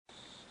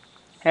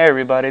Hey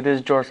everybody, this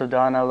is George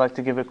Saldana. I'd like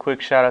to give a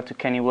quick shout out to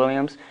Kenny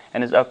Williams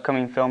and his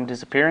upcoming film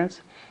Disappearance.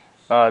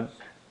 Uh,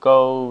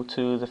 Go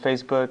to the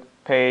Facebook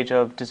page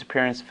of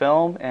Disappearance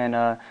Film,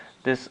 and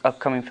this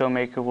upcoming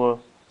filmmaker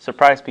will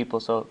surprise people,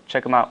 so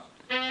check him out.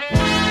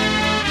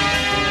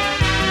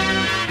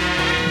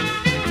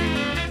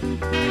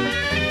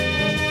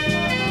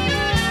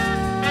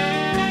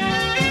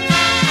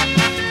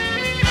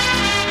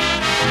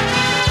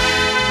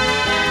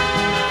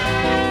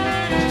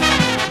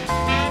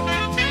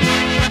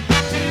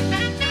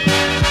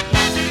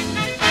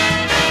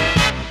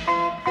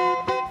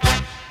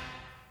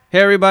 Hey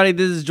everybody,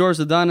 this is George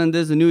Saldana, and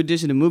this is a new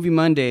edition of Movie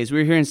Mondays.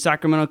 We're here in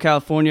Sacramento,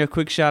 California.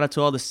 Quick shout out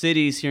to all the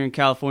cities here in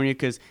California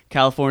because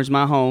California's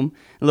my home.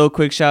 A little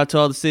quick shout out to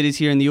all the cities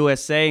here in the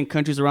USA and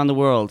countries around the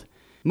world.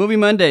 Movie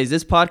Mondays,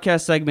 this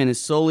podcast segment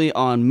is solely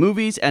on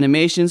movies,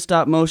 animation,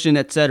 stop motion,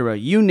 etc.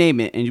 You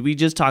name it, and we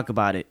just talk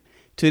about it.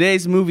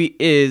 Today's movie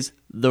is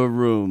The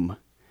Room.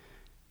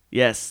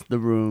 Yes, The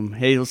Room.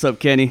 Hey, what's up,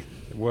 Kenny?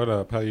 What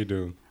up? How you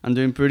doing? I'm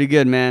doing pretty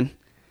good, man.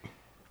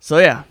 So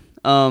yeah,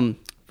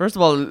 first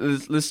of all,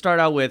 let's start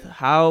out with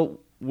how,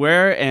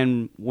 where,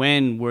 and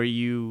when were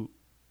you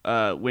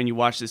when you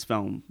watched this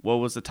film? What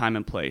was the time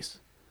and place?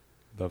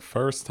 The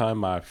first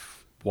time I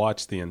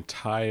watched the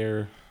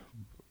entire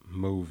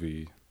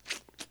movie,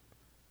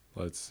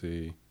 let's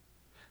see.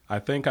 I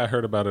think I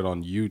heard about it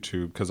on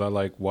YouTube because I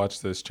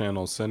watch this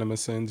channel,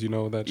 CinemaSins. You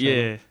know that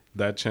channel? Yeah.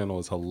 That channel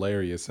is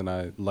hilarious, and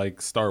I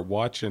start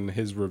watching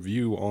his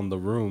review on The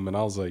Room, and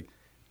I was like,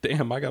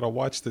 damn, I gotta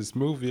watch this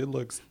movie. It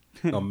looks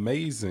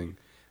amazing.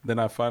 Then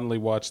I finally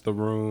watched The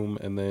Room,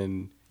 and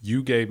then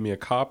you gave me a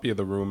copy of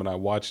The Room, and I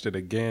watched it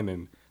again,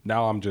 and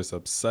now I'm just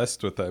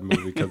obsessed with that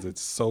movie because it's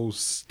so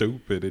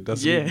stupid. It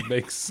doesn't even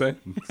make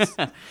sense.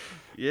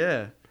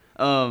 Yeah.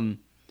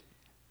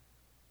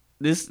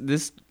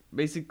 This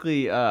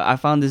basically, I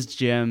found this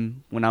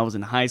gem when I was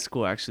in high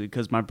school, actually,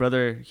 because my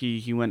brother,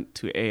 he went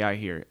to AI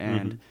here,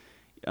 and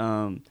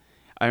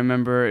I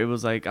remember it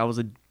was like I was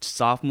a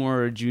sophomore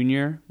or a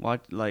junior,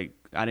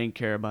 I didn't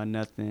care about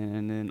nothing,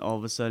 and then all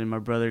of a sudden my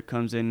brother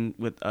comes in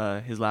with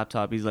his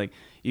laptop. He's like,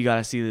 "You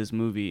gotta see this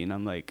movie," and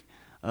I'm like,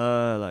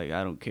 I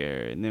don't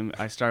care. And then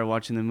I started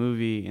watching the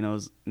movie, and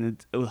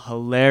it was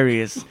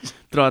hilarious.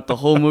 Throughout the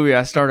whole movie,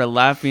 I started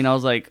laughing. I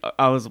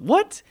was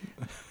what?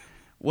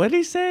 What did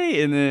he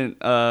say? And then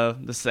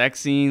the sex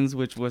scenes,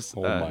 which was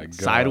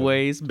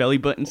sideways belly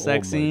button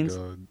sex scenes.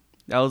 God.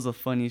 That was the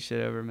funniest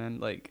shit ever,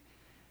 man.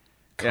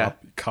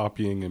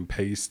 Copying and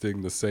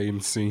pasting the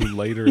same scene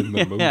later in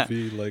the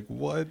movie. Like,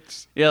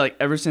 what? Yeah,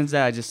 ever since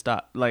that, I just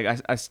stopped.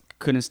 I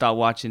couldn't stop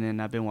watching it,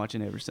 and I've been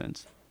watching it ever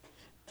since.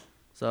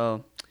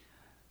 So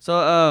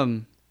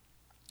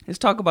let's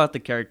talk about the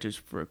characters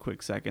for a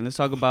quick second. Let's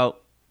talk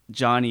about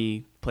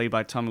Johnny, played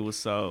by Tommy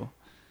Wiseau.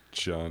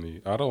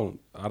 Johnny, I don't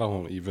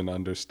even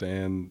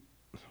understand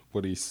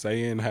what he's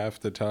saying half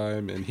the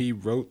time, and he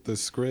wrote the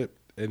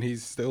script, and he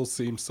still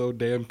seems so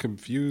damn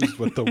confused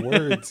with the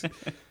words.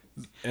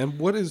 And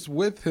what is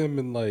with him?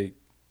 And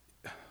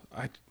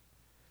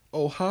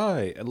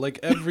hi, and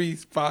every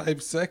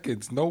 5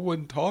 seconds, no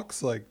one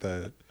talks like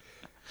that.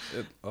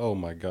 Oh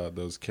my God,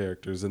 those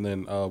characters. And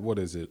then what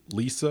is it,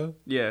 Lisa?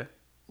 Yeah.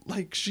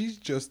 She's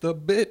just a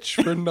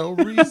bitch for no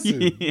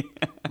reason.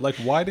 Yeah.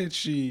 Why did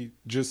she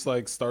just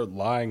start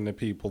lying to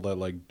people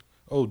that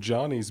oh,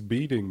 Johnny's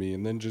beating me,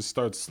 and then just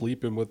start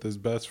sleeping with his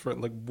best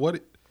friend?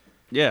 What?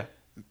 Yeah.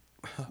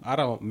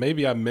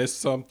 Maybe I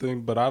missed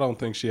something, but I don't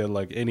think she had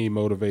any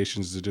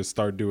motivations to just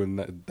start doing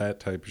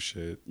that type of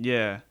shit.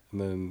 Yeah. And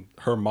then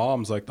her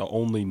mom's the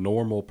only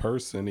normal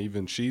person.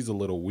 Even she's a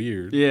little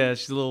weird. Yeah,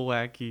 she's a little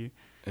wacky.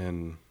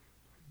 And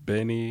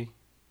Benny,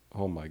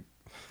 oh my,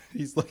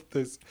 he's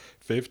this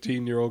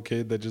 15-year-old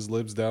kid that just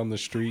lives down the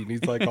street, and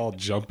he's all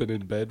jumping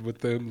in bed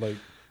with them.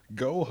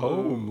 Go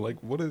home.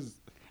 What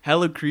is?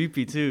 Hella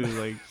creepy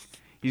too.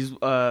 He's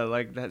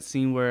that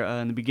scene where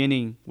in the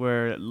beginning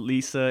where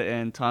Lisa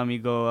and Tommy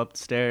go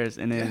upstairs,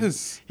 and then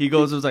he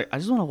goes, "I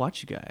just want to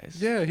watch you guys."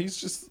 Yeah, he's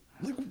just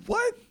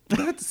what?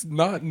 That's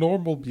not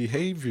normal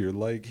behavior.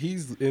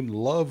 He's in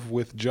love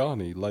with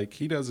Johnny.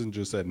 He doesn't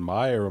just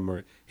admire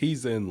him,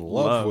 he's in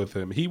love with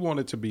him. He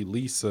wanted to be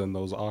Lisa in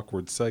those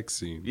awkward sex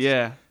scenes.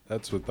 Yeah,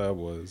 that's what that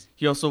was.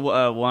 He also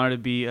wanted to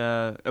be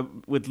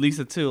with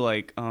Lisa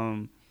too.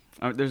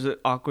 There's an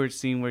awkward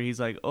scene where he's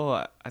like, "Oh,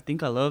 I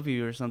think I love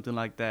you," or something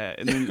like that,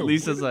 and then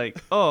Lisa's like,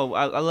 "Oh,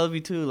 I love you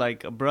too,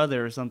 like a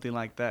brother," or something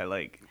like that.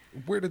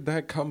 Where did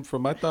that come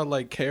from? I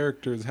thought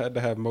characters had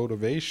to have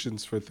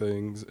motivations for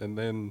things, and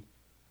then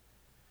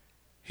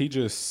he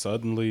just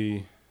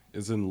suddenly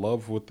is in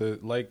love with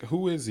it.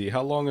 Who is he?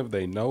 How long have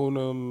they known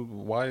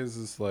him? Why is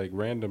this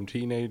random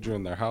teenager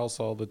in their house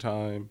all the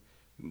time?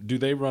 Do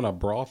they run a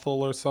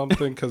brothel or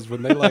something? Because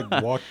when they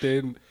walked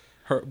in,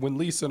 when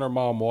Lisa and her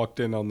mom walked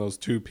in on those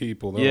two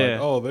people, they're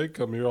oh, they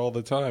come here all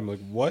the time.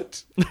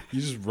 What?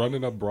 You just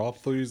running a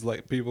brothel? You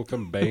just people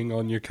come bang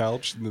on your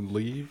couch and then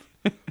leave?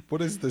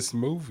 What is this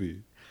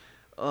movie?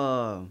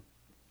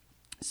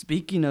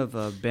 Speaking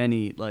of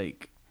Benny,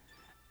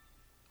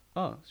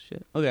 Oh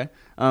shit. Okay.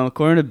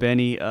 According to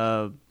Benny,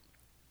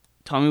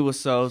 Tommy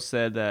Wiseau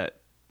said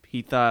that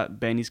he thought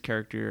Benny's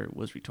character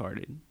was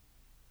retarded.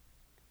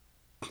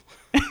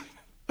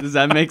 Does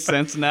that make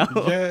sense now?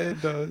 Yeah,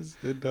 it does.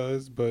 It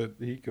does, but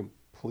he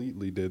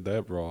completely did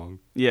that wrong.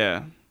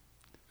 Yeah.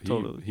 He,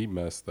 Totally. he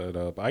messed that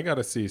up. I got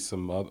to see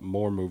some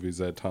more movies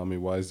that Tommy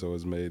Wiseau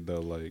has made,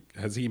 though. Like,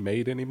 has he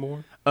made any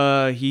more?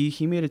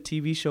 He made a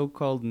TV show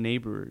called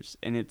Neighbors,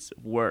 and it's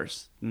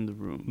worse than The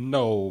Room.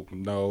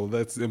 No,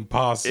 that's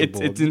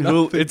impossible.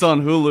 It's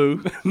on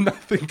Hulu.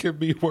 Nothing could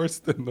be worse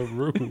than The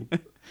Room.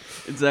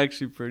 It's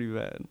actually pretty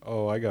bad.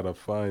 Oh, I got to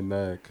find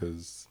that,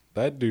 because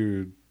that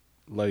dude,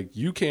 like,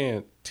 you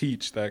can't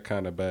teach that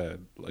kind of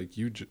bad. Like,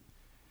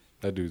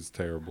 that dude's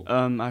terrible.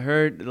 I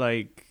heard,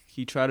 like,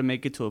 he tried to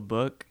make it to a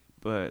book,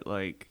 but,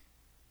 like...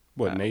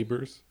 What,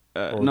 Neighbors?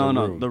 Or no, The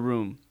Room? The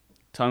Room.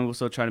 Tommy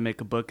Wiseau tried to make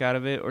a book out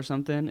of it or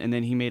something, and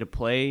then he made a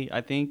play,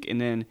 I think,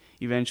 and then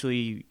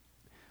eventually,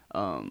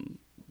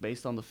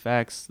 based on the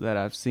facts that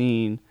I've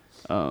seen,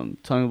 Tommy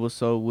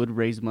Wiseau would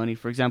raise money.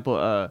 For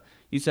example,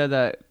 you said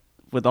that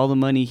with all the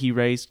money he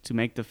raised to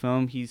make the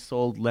film, he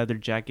sold leather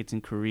jackets in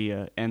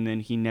Korea, and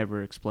then he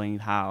never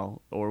explained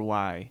how or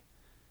why.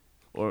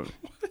 Or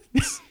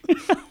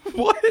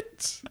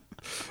What?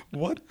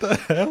 What the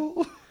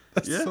hell?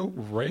 That's Yeah. so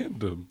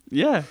random.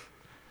 yeah.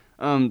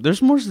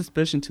 There's more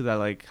suspicion to that,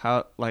 like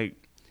how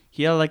like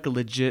he had like a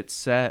legit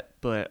set,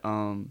 but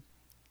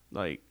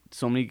like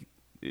so many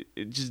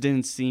it just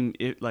didn't seem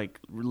it like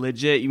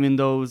legit, even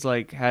though it was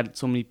like had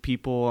so many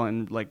people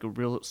and like a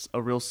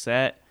real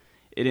set.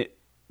 It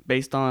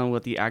based on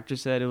what the actor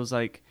said, it was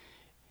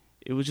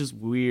just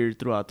weird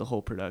throughout the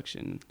whole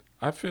production.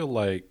 I feel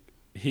like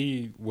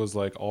he was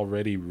like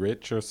already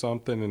rich or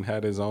something and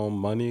had his own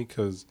money,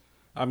 because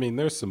I mean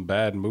there's some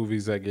bad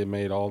movies that get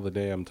made all the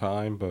damn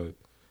time, but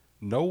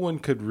no one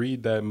could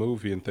read that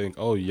movie and think,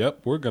 oh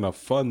yep, we're gonna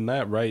fund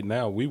that right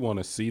now, we want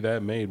to see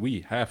that made,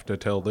 we have to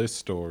tell this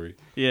story.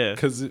 Yeah.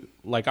 Because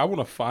like I want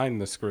to find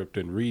the script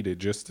and read it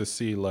just to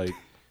see like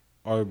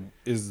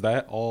is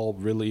that all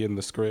really in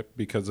the script?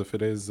 Because if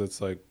it is,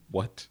 it's like,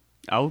 what?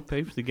 I would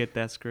pay to get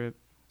that script.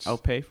 I'll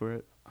pay for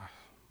it.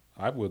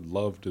 I would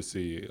love to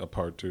see a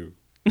part 2.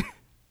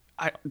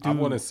 I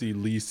want to see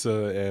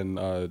Lisa and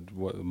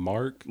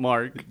Mark.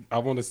 I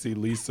want to see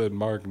Lisa and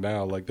Mark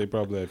now. Like they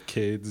probably have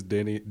kids.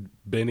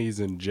 Benny's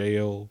in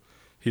jail.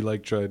 He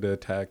like tried to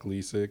attack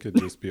Lisa. It could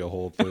just be a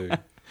whole thing.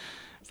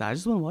 So I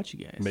just want to watch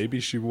you guys. Maybe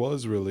she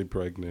was really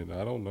pregnant.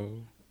 I don't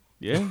know.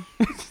 Yeah.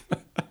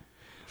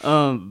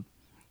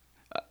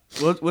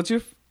 What's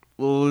your?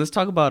 Well, let's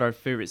talk about our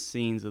favorite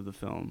scenes of the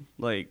film.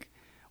 Like,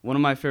 one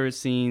of my favorite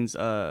scenes,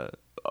 a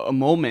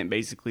moment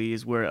basically,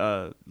 is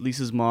where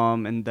Lisa's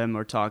mom and them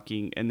are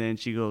talking, and then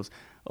she goes,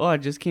 "Oh, I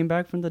just came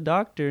back from the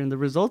doctor, and the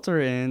results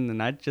are in,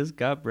 and I just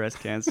got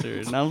breast cancer."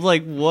 And I was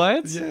like,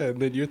 "What?" Yeah,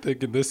 and then you're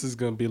thinking this is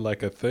gonna be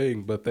like a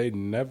thing, but they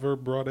never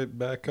brought it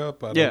back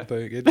up. I Yeah. don't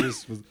think it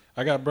just was.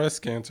 I got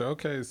breast cancer.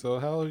 Okay, so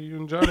how are you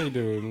and Johnny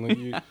doing? Like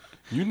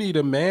you need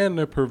a man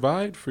to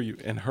provide for you.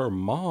 And her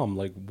mom,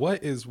 like,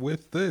 what is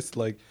with this?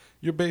 Like,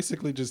 you're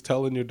basically just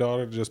telling your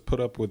daughter to just put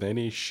up with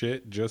any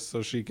shit just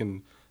so she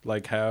can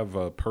like have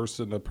a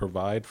person to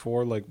provide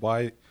for. Like,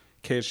 why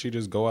can't she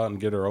just go out and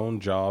get her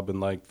own job and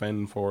like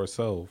fend for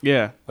herself?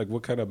 Yeah. Like,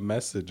 what kind of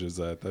message is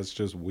that? That's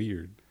just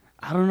weird.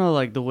 I don't know,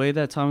 like the way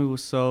that Tommy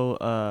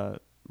Wiseau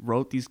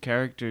wrote these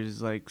characters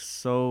is like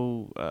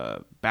so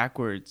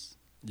backwards.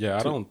 Yeah,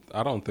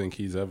 I don't think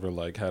he's ever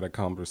like had a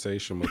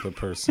conversation with a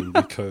person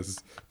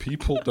because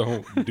people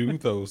don't do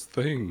those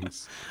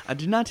things. I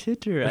did not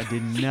hit her. I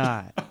did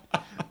not.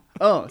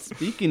 Oh,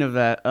 speaking of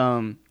that,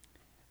 Tommy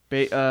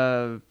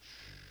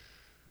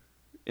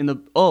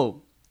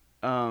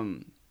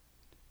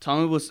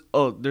was.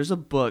 Oh, there's a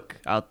book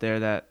out there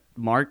that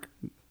Mark,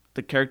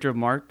 the character of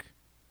Mark,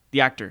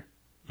 the actor,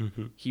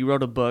 he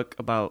wrote a book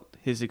about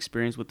his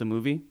experience with the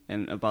movie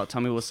and about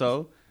Tommy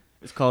Wiseau.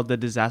 It's called The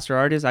Disaster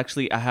Artist.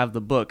 Actually, I have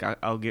the book.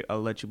 I'll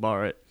let you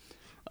borrow it.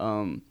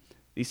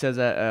 He says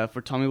that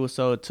for Tommy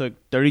Wiseau, it took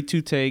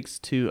 32 takes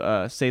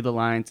to say the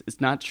lines,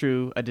 "It's not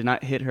true. I did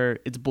not hit her.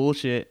 It's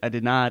bullshit. I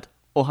did not.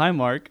 Oh, hi,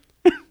 Mark."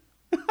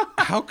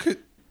 How could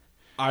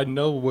I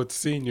know what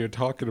scene you're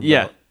talking about?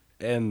 Yeah.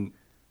 And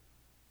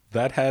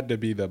that had to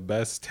be the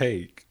best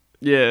take.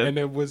 Yeah. And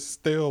it was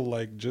still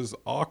like just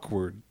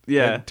awkward.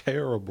 Yeah. And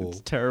terrible.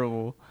 It's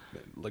terrible.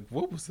 Like,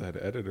 what was that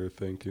editor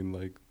thinking?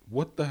 Like,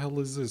 what the hell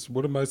is this?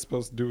 What am I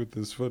supposed to do with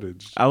this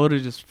footage? I would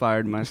have just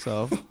fired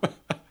myself.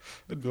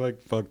 I'd be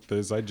like, fuck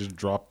this. I just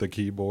drop the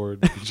keyboard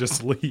and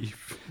just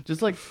leave.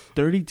 Just like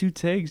 32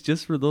 takes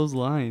just for those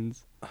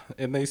lines.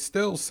 And they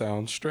still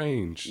sound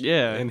strange.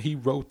 Yeah. And he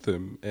wrote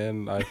them.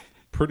 And I'm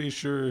pretty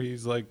sure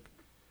he's like,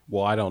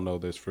 well, I don't know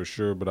this for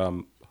sure, but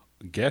I'm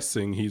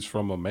guessing he's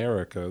from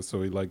America.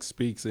 So he like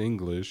speaks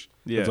English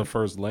as a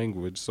first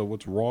language. So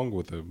what's wrong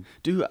with him?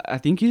 Dude, I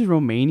think he's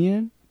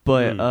Romanian,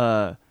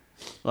 but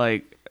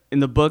like in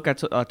the book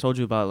I told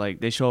you about,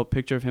 like they show a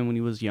picture of him when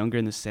he was younger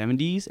in the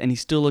 70s and he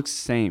still looks the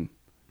same.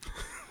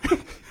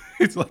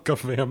 He's like a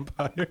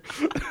vampire.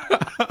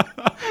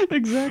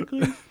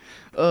 Exactly.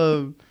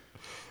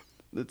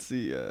 Let's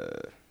see.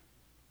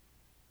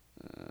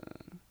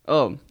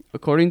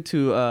 According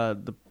to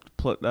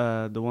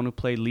the one who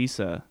played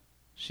Lisa,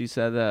 she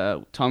said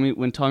that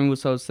when Tommy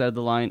Wiseau said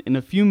the line, "In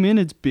a few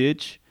minutes,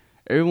 bitch,"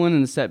 everyone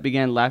in the set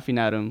began laughing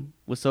at him.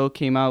 Wiseau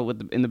came out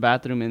in the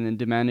bathroom and then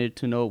demanded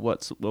to know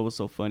what was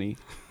so funny.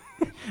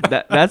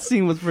 that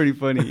scene was pretty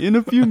funny. "In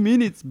a few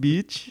minutes,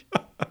 bitch."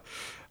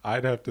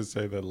 I'd have to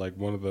say that like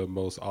one of the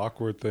most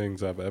awkward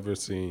things I've ever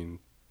seen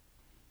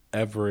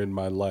ever in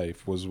my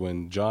life was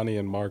when Johnny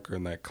and Mark are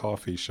in that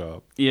coffee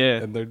shop. Yeah.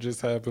 And they're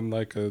just having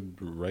like a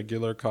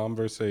regular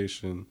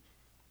conversation.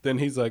 Then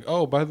he's like,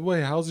 "Oh, by the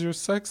way, how's your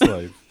sex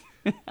life?"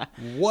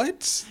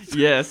 What?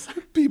 Yes.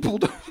 People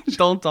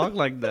Don't talk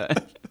like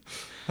that.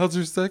 How's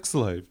your sex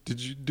life?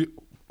 Did you do?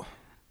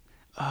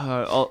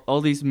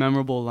 All these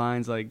memorable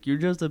lines like, "You're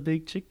just a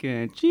big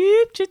chicken."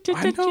 Cheep, cheep, cheep,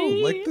 I know,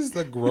 cheep. like this is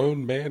a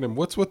grown man, and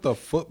what's with the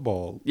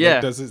football? Yeah.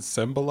 Like, does it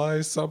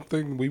symbolize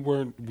something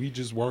we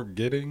just weren't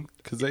getting?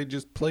 Because they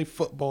just play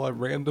football at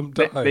random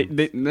times.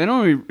 They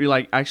don't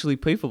like actually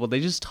play football. They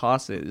just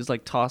toss it. It's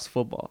like toss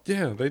football.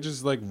 Yeah, they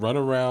just like run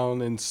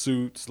around in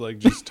suits, like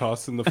just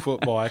tossing the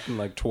football, acting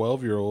like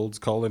 12-year-olds,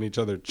 calling each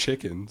other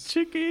chickens.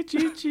 Chicky,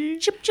 chee, chee.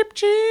 Chip, chip,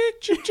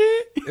 chick, chip,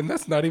 chick. And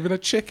that's not even a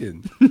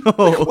chicken. No.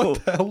 Like,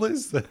 what the hell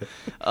is that?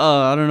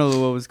 I don't know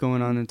what was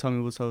going on in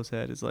Tommy Wiseau's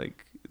head. It's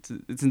like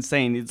it's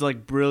insane. It's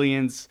like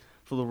brilliance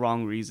for the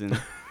wrong reason.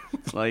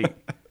 Like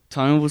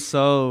Tommy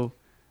Wiseau,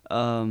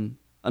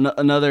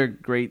 another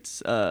great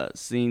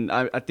scene.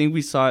 I think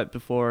we saw it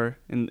before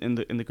in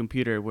the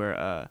computer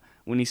where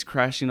when he's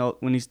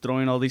when he's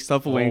throwing all these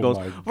stuff away and goes,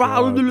 my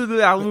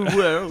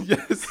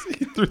yes,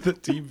 he threw the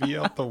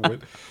TV out the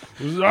window.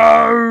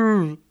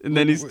 And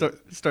then he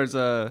starts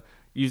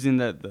using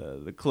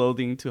the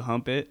clothing to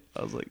hump it.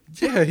 I was like,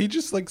 yeah, he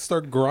just like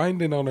start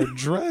grinding on her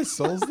dress.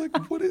 I was like,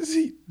 what is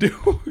he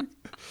doing?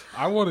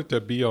 I wanted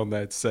to be on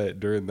that set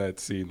during that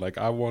scene. Like,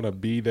 I want to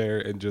be there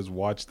and just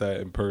watch that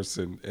in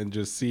person and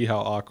just see how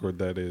awkward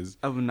that is.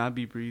 I would not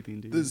be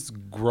breathing, dude. This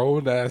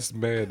grown ass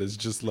man is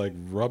just like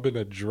rubbing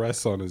a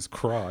dress on his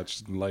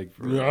crotch and like,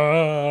 oh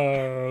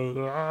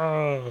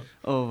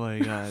my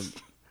god.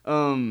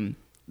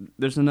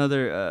 There's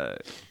another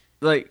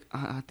like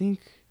I think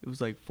it was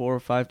like 4 or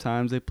 5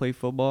 times they play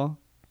football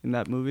in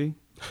that movie.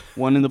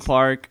 One in the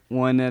park,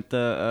 one at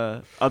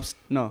the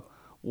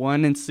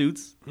one in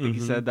Suits. Like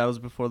you said, that was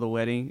before the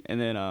wedding, and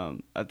then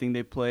I think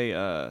they play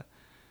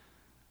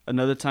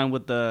another time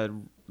with the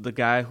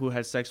guy who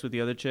had sex with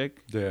the other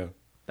chick. yeah.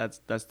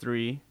 That's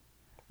 3.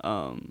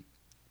 And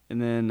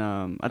then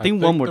I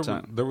think one more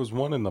time. There was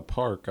one in the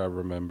park, I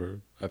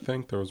remember. I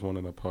think there was one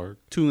in the park.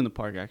 2 in the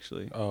park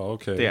actually. Oh,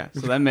 okay. Yeah,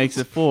 so that makes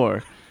it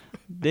 4.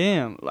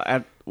 Damn.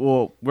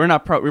 Well, we're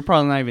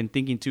probably not even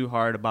thinking too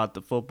hard about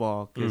the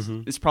football because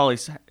it's probably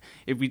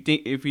if we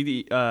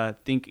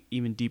think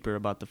even deeper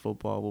about the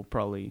football, we'll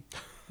probably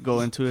go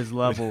into his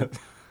level.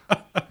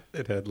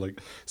 It had like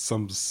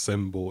some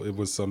symbol. It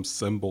was some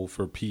symbol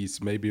for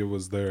peace. Maybe it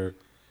was their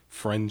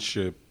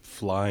friendship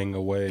flying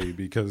away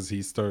because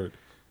he started.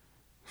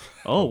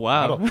 Oh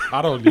wow!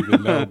 I don't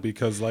even know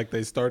because like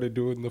they started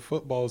doing the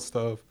football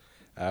stuff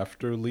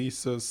after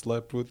Lisa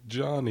slept with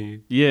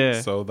Johnny. Yeah.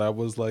 So that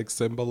was like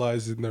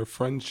symbolizing their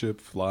friendship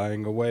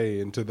flying away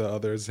into the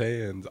other's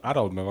hands. I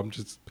don't know. I'm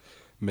just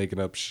making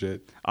up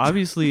shit.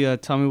 Obviously,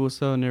 Tommy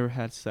Wiseau never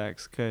had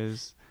sex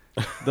because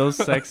those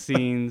sex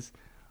scenes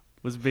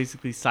was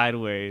basically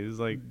sideways.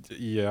 Like,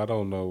 yeah, I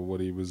don't know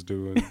what he was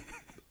doing.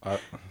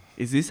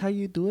 is this how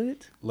you do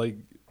it? Like,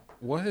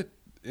 what?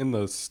 In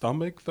the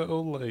stomach,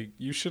 though? Like,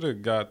 you should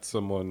have got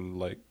someone,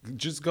 like,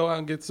 just go out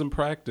and get some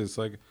practice.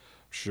 Like,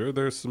 sure,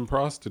 there's some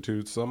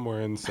prostitutes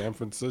somewhere in San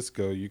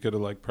Francisco. You could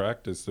have, like,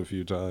 practiced a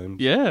few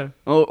times. Yeah.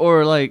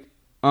 Or like,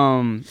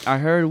 I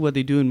heard what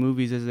they do in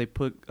movies is they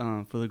put,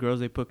 for the girls,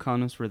 they put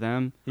condoms for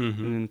them and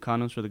then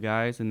condoms for the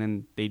guys, and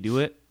then they do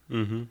it.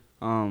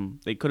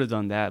 They could have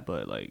done that,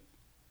 but, like,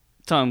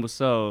 Tom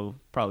Wiseau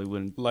probably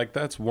wouldn't. Like,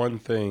 that's one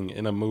thing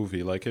in a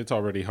movie. Like, it's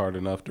already hard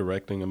enough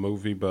directing a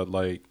movie, but,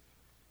 like,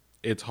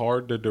 it's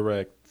hard to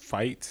direct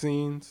fight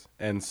scenes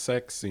and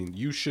sex scenes.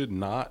 You should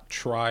not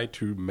try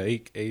to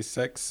make a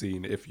sex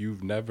scene if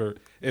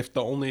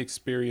the only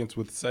experience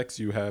with sex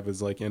you have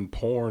is like in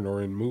porn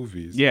or in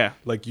movies. Yeah.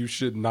 Like, you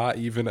should not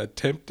even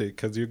attempt it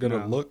because you're going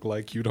to look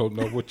like you don't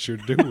know what you're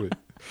doing.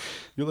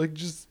 You're like,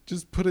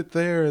 just put it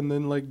there and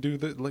then like do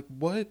that. Like,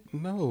 what?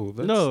 No,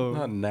 that's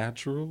not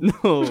natural.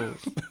 No.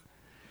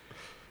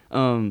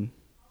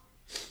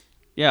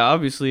 Yeah,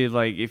 obviously,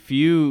 like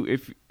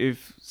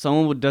if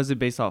someone does it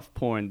based off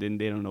porn, then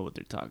they don't know what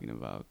they're talking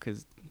about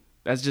because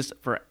that's just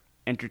for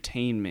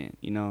entertainment,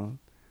 you know.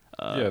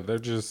 Yeah, they're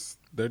just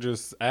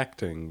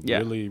acting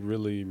really,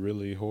 really,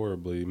 really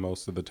horribly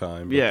most of the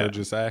time. But they're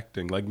just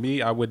acting. Like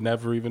me, I would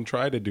never even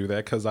try to do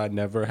that because I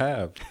never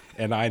have,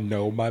 and I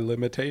know my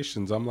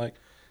limitations. I'm like,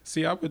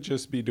 see, I would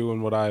just be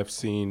doing what I've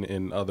seen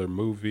in other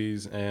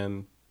movies,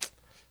 and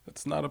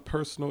it's not a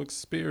personal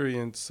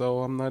experience, so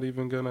I'm not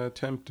even gonna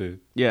attempt it.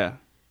 Yeah.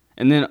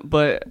 And then,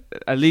 but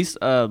at least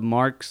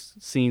Mark's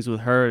scenes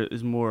with her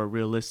is more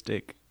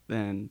realistic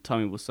than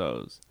Tommy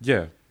Wiseau's.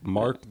 Yeah,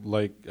 Mark,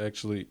 like,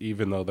 actually,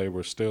 even though they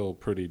were still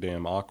pretty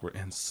damn awkward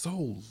and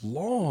so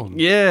long.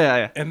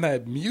 Yeah, And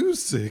that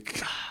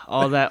music.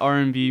 all that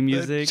R&B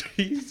music. That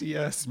cheesy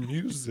ass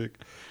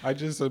music. I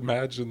just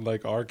imagined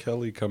like R.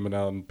 Kelly coming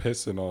out and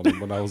pissing on him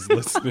when I was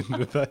listening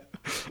to that.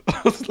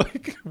 I was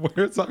like,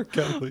 where's R.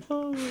 Kelly?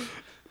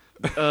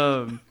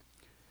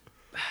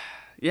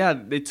 Yeah,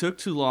 they took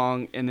too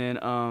long, and then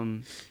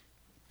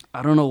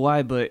I don't know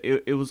why, but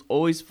it was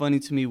always funny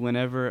to me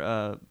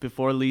whenever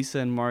before Lisa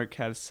and Mark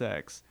had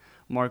sex,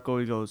 Mark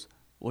always goes,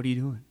 "What are you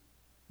doing?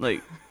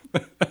 Like,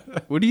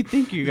 what do you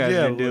think you guys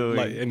are doing?"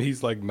 Like, and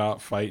he's like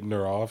not fighting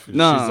her off.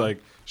 No.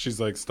 She's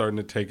like starting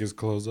to take his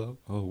clothes off.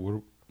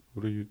 Oh,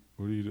 what are you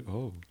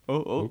doing?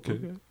 Oh,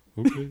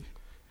 okay.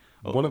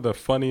 One of the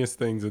funniest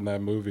things in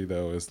that movie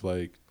though is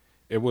like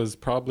it was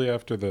probably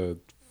after the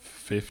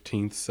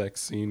 15th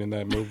sex scene in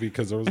that movie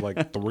because there was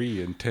like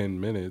 3 in 10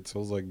 minutes. I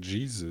was like,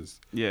 Jesus.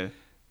 Yeah.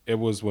 It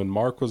was when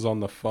Mark was on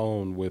the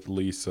phone with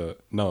Lisa.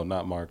 No,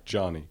 not Mark.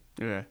 Johnny.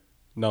 Yeah.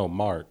 No,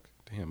 Mark.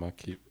 Damn, I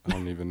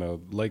don't even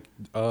know. Like,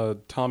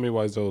 Tommy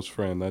Wiseau's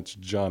friend. That's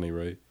Johnny,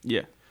 right?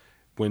 Yeah.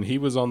 When he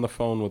was on the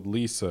phone with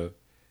Lisa,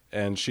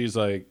 and she's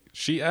like,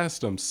 she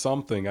asked him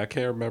something. I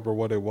can't remember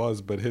what it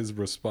was, but his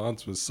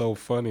response was so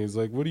funny. He's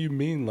like, "What do you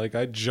mean? Like,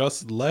 I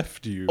just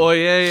left you." Oh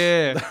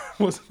yeah.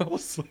 I was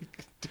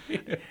like,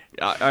 damn.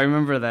 I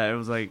remember that. It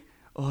was like,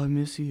 "Oh, I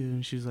miss you,"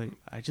 and she's like,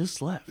 "I just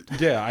left.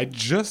 Yeah, I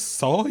just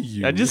saw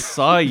you. I just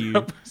saw you."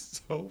 That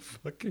was so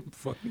fucking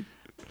funny.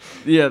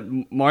 Yeah,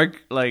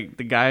 Mark, like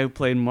the guy who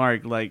played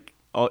Mark, like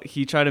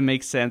he tried to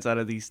make sense out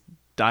of these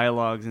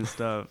dialogues and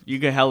stuff. You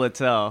could hella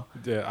tell.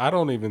 Yeah, I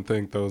don't even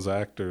think those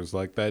actors,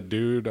 like that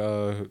dude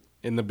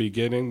in the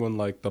beginning when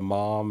like the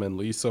mom and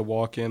Lisa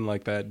walk in,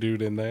 like that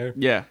dude in there.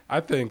 Yeah. I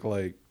think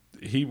like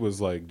he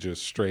was like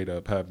just straight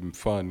up having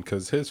fun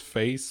because his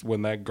face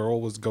when that girl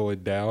was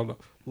going down,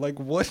 like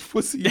what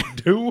was he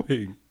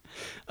doing?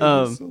 It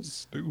was so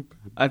stupid.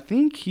 I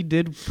think he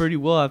did pretty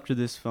well after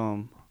this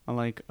film,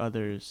 unlike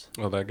others.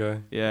 Oh, that guy?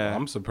 Yeah.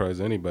 I'm surprised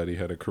anybody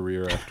had a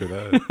career after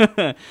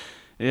that.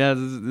 Yeah,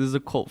 this is a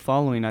cult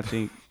following, I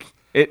think.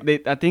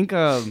 I think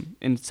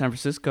in San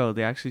Francisco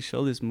they actually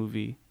show this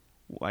movie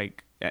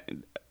like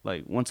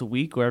once a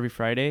week or every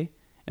Friday,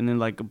 and then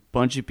like a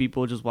bunch of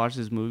people just watch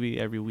this movie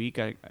every week,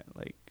 like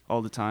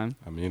all the time.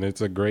 I mean,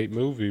 it's a great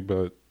movie,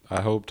 but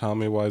I hope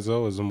Tommy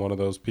Wiseau isn't one of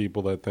those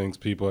people that thinks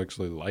people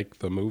actually like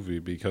the movie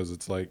because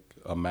it's like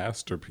a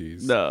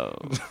masterpiece. No.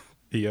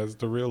 He has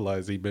to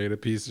realize he made a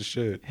piece of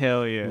shit.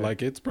 Hell yeah.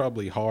 Like, it's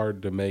probably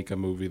hard to make a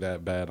movie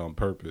that bad on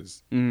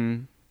purpose.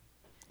 Mm-hmm.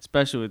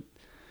 Especially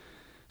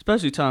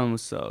Tom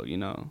Wiseau, you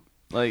know.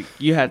 Like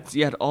you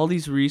had all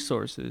these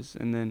resources,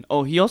 and then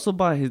he also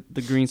bought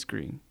the green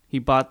screen. He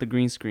bought the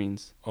green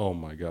screens. Oh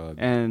my god!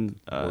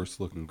 And worst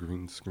looking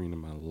green screen in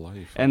my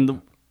life.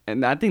 And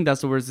I think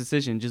that's the worst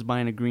decision, just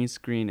buying a green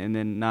screen and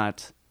then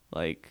not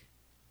like.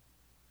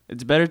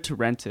 It's better to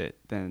rent it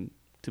than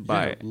to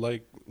buy it.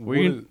 Like,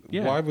 why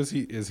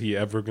is he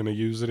ever gonna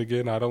use it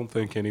again? I don't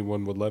think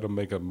anyone would let him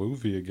make a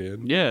movie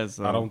again. Yeah,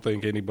 I don't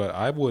think anybody.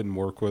 I wouldn't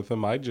work with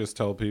him. I just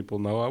tell people,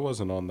 no, I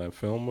wasn't on that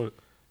film.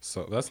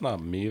 So that's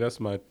not me. That's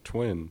my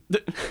twin.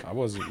 I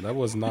wasn't. That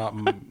was not.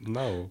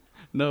 No.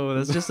 No,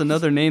 that's just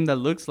another name that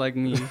looks like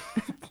me.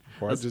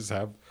 Or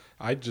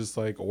I just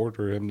like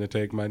order him to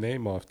take my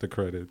name off the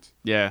credits.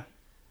 Yeah.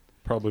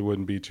 Probably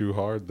wouldn't be too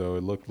hard though.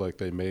 It looked like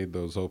they made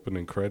those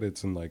opening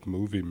credits in like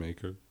Movie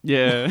Maker.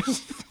 Yeah.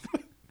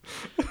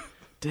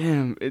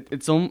 Damn,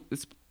 it's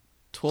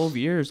 12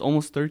 years,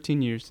 almost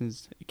 13 years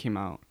since it came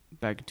out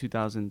back in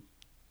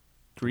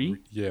 2003.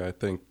 Yeah, I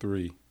think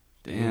 3.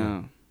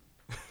 Damn.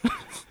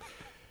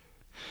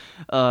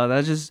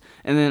 That just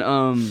and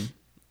then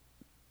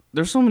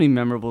there's so many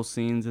memorable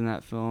scenes in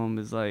that film.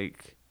 Is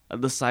like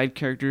the side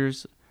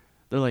characters.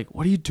 They're like,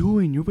 "What are you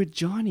doing? You're with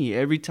Johnny."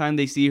 Every time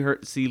they see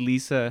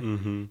Lisa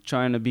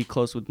trying to be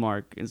close with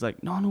Mark, it's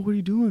like, no, what are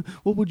you doing?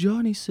 What would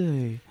Johnny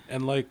say?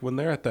 And like when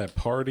they're at that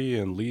party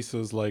and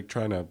Lisa's like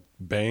trying to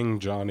bang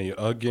Johnny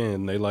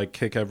again, they like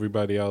kick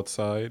everybody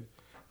outside.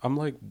 I'm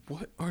like,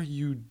 what are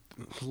you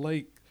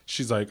like?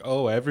 She's like,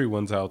 oh,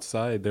 everyone's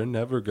outside. They're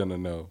never gonna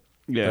know.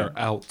 Yeah. They're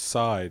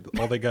outside.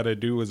 All they gotta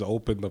do is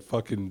open the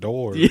fucking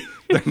door. Yeah.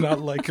 They're not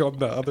like on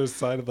the other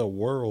side of the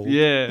world.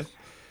 Yeah.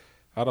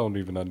 I don't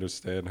even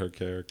understand her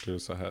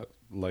characters. I have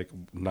like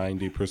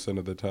 90%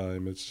 of the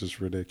time. It's just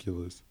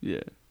ridiculous.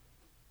 Yeah.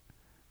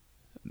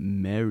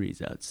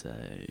 Mary's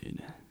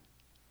outside.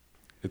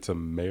 It's a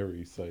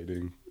Mary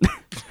sighting.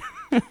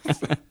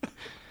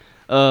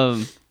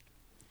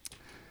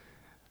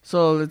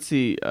 So let's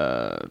see.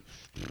 I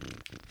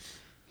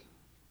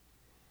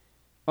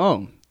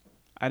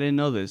didn't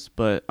know this,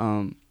 but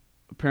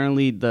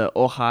apparently the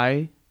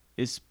 "oh-hi"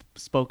 is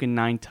spoken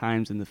 9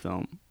 times in the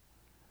film.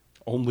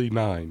 Only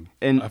 9.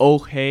 And "oh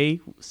hey"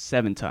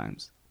 7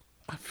 times.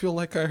 I feel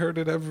like I heard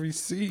it every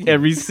scene.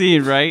 Every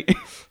scene, right?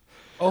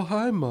 Oh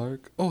hi,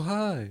 Mark. Oh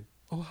hi.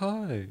 Oh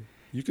hi.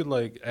 You could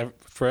like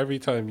for every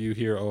time you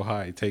hear "Oh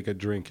hi," take a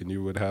drink, and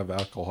you would have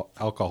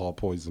alcohol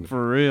poisoning.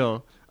 For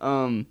real.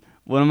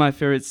 One of my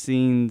favorite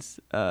scenes.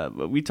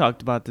 We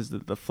talked about this.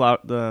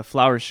 The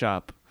flower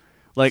shop.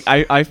 Like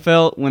I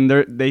felt when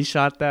they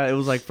shot that, it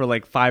was like for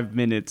like 5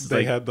 minutes. They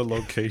like, had the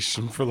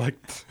location for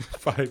like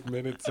 5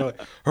 minutes. Like,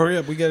 hurry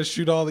up, we gotta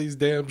shoot all these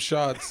damn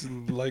shots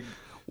and like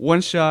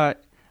one shot.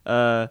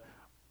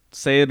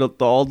 Say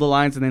all the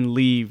lines and then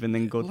leave and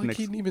then go to the like next.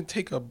 he didn't even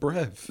take a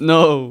breath.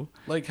 No.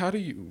 Like, how do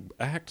you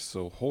act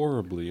so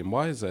horribly? And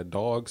why is that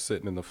dog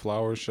sitting in the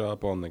flower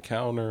shop on the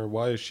counter?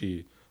 Why is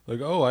she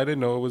like, oh, I didn't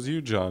know it was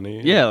you,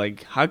 Johnny? Yeah,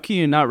 like how can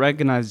you not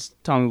recognize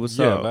Tommy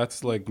Wiseau? Yeah,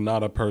 that's like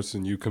not a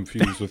person you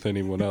confuse with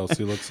anyone else.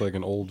 He looks like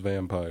an old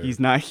vampire. He's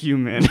not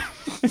human.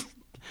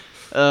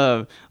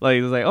 Like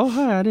it was like, oh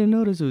hi, I didn't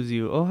notice it was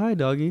you. Oh hi,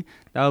 doggy.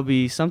 That would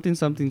be something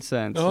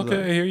cents. Okay,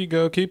 Like, here you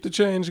go. Keep the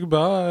change.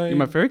 Goodbye. you're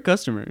my favorite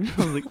customer. I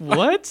was like,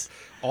 what?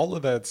 All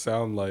of that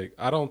sound like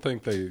I don't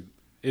think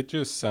it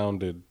just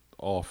sounded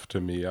off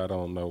to me. I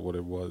don't know what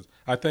it was.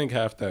 I think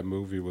half that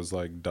movie was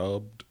like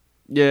dubbed.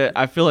 Yeah,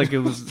 I feel like it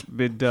was a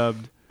bit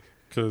dubbed.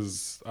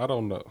 Cause I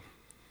don't know.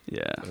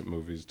 Yeah, That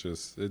movie's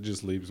it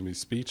just leaves me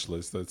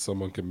speechless that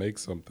someone can make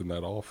something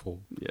that awful.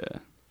 yeah.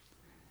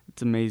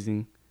 It's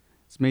amazing.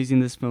 It's amazing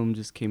this film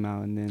just came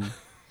out and then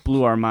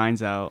blew our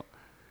minds out.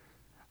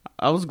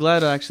 I was glad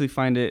to actually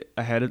find it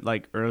ahead of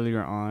like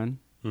earlier on.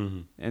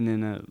 Mm-hmm. And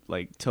then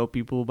like tell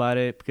people about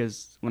it,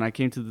 because when I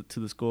came to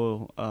the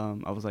school,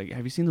 I was like,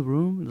 "Have you seen The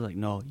Room?" And they're like,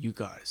 "No, you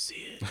gotta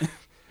see it."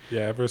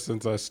 Yeah, ever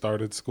since I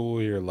started school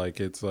here,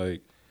 like it's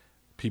like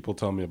people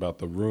tell me about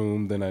The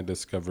Room, then I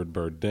discovered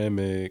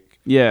Birdemic,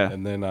 Yeah.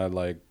 and then I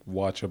like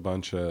watch a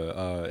bunch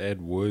of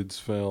Ed Wood's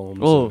films.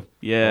 Oh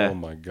yeah. Oh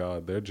my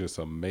God, they're just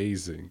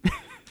amazing.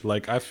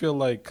 Like I feel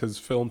like because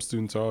film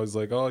students are always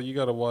like, oh, you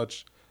got to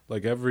watch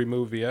like every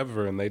movie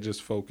ever, and they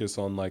just focus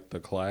on like the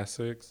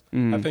classics.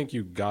 I think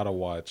you gotta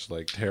watch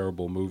like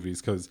terrible movies,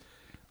 because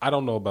I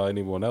don't know about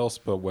anyone else,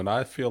 but when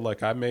I feel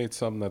like I made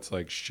something that's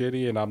like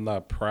shitty and I'm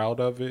not proud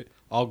of it,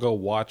 I'll go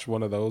watch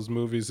one of those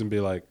movies and be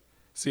like,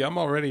 see, I'm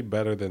already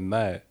better than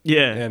that.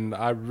 Yeah. And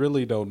I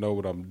really don't know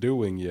what I'm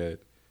doing yet.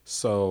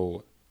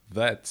 So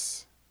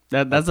that's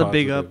That's a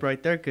big positive. up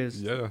right there,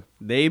 because yeah.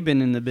 they've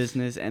been in the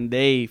business and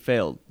they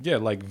failed. Yeah,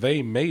 like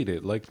they made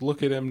it. Like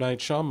look at M. Night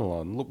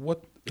Shyamalan. Look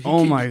what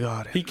My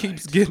God. He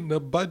keeps getting a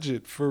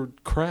budget for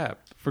crap.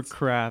 For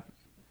crap.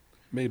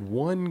 Made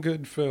one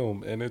good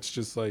film, and it's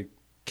just like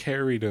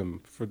carried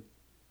him for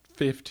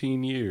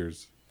 15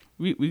 years.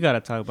 We gotta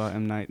talk about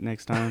M. Night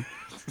next time,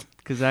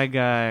 because that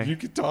guy. You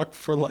could talk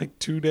for like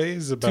 2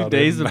 days about 2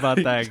 days M. about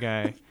Night.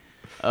 that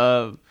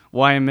guy.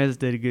 YMS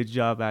did a good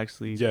job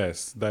actually.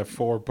 Yes, that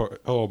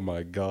 4-part. Oh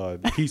my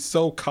God, he's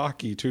so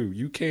cocky too.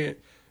 You can't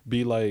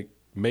be like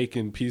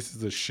making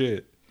pieces of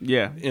shit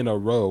Yeah. in a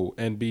row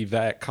and be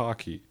that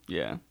cocky.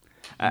 Yeah.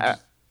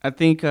 I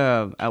think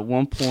at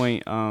one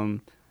point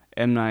M.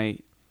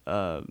 Night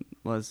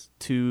was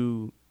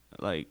too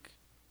like,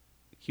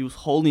 he was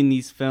holding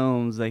these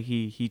films that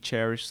he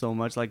cherished so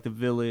much, like The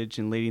Village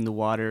and Lady in the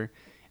Water,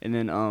 and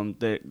then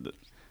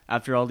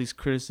after all these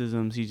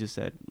criticisms, he just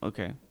said,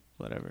 okay,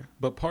 whatever.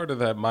 But part of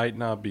that might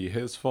not be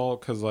his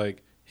fault, because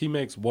like he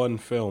makes one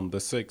film, The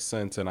Sixth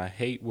Sense, and I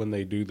hate when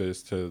they do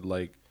this to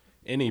like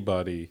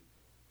anybody,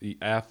 the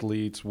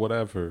athletes,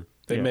 whatever.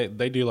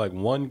 They do like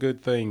one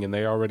good thing and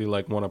they already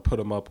like want to put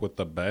him up with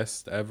the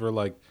best ever.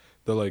 Like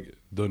they're like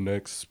the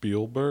next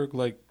Spielberg.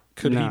 Like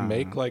could he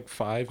make like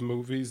 5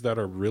 movies that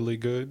are really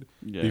good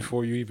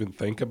before you even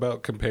think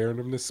about comparing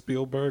him to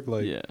Spielberg?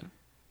 Like Yeah.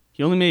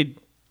 He only made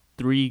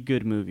 3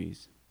 good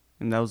movies,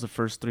 and that was the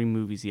first 3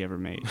 movies he ever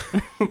made.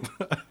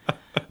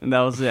 And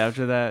that was it.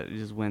 After that, it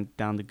just went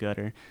down the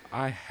gutter.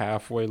 I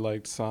halfway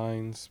liked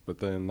Signs, but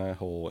then that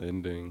whole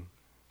ending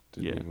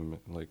didn't Yeah. even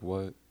like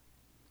what?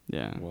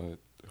 Yeah. What?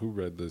 Who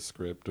read this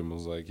script and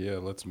was like, yeah,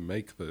 let's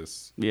make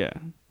this? Yeah.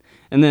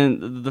 And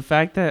then the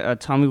fact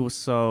that Tommy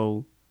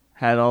Wiseau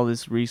had all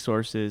these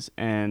resources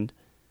and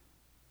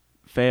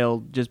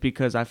failed just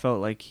because I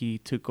felt like he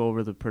took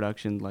over the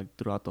production like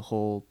throughout the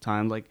whole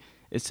time. Like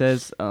it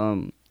says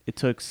it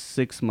took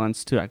 6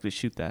 months to actually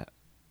shoot that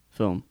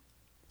film.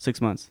 6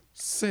 months.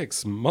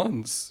 6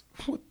 months?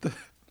 What the?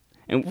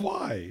 And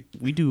Why?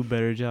 we do a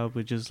better job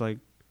with just like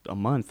a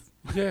month.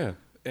 Yeah.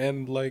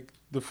 And like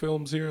the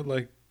films here,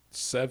 like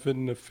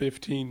 7 to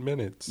 15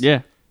 minutes.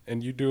 Yeah.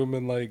 And you do them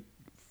in like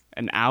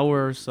An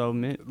hour or so.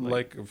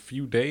 like a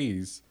few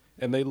days.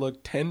 And they look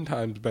 10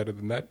 times better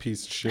than that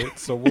piece of shit.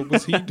 So what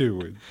was he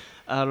doing?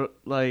 There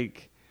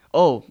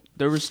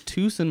was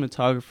 2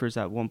 cinematographers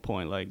at one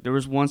point. Like there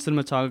was one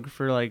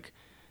cinematographer like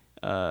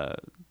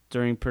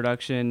during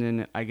production,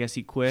 and I guess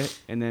he quit,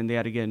 and then they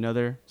had to get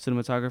another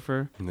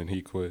cinematographer. And then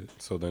he quit.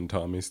 So then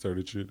Tommy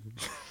started shooting.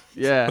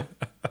 Yeah.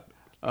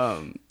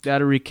 They had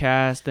to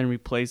recast and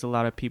replace a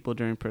lot of people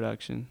during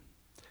production.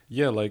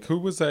 Yeah, like who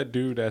was that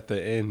dude at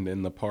the end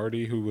in the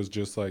party who was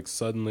just like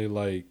suddenly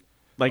like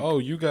oh,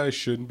 you guys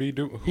shouldn't be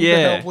doing. Who the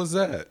hell was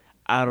that?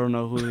 I don't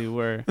know who they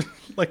were.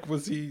 Like,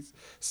 was he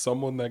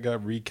someone that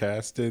got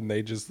recasted and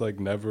they just like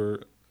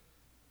never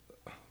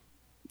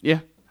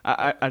Yeah,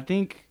 I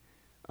think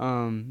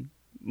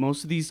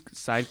most of these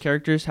side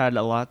characters had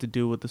a lot to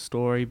do with the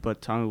story,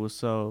 but Tommy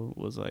Wiseau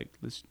was like,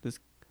 let's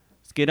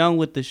get on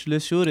with this.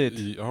 Let's shoot it.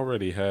 He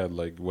already had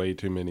like way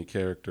too many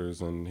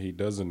characters, and he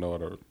doesn't know how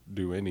to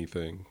do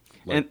anything.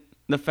 Like, And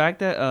the fact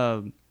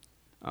that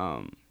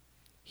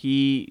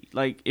he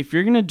like, if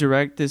you're gonna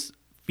direct this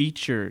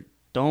feature,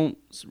 don't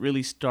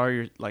really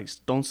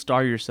don't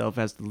star yourself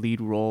as the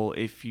lead role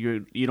if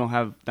you don't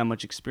have that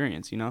much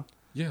experience, you know?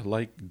 yeah,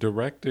 like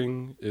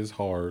directing is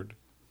hard,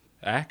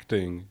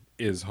 acting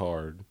is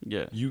hard.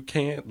 Yeah. You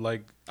can't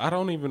like. I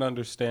don't even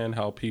understand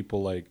how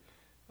people like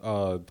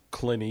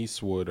Clint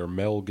Eastwood or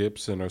Mel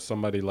Gibson or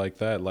somebody like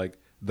that. Like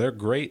they're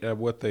great at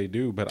what they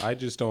do, but I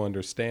just don't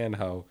understand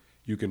how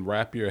you can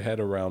wrap your head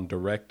around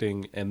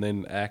directing and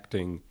then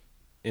acting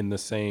in the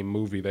same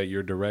movie that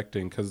you're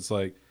directing, because it's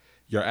like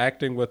you're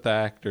acting with the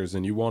actors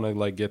and you want to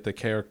like get the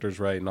characters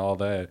right and all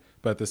that,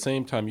 but at the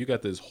same time you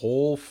got this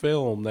whole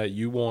film that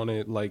you want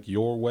it like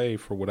your way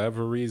for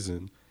whatever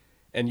reason,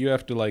 and you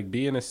have to like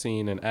be in a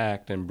scene and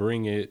act and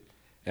bring it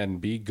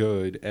and be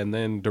good and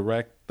then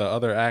direct the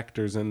other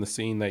actors in the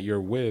scene that you're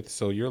with,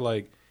 so you're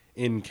like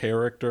in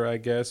character, I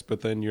guess,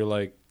 but then you're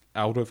like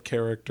out of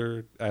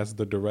character as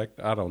the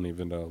director. I don't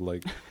even know,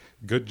 like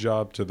good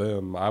job to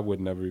them. I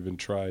would never even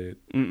try it.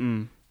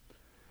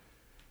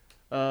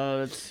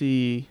 Let's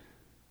see.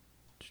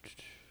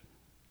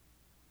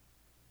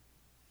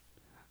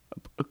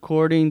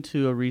 According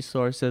to a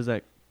resource, says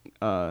that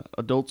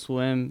Adult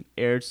Swim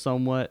aired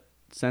somewhat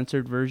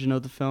censored version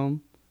of the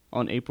film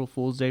on April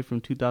Fool's Day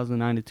from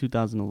 2009 to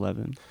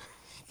 2011.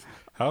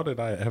 How did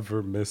I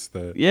ever miss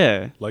that?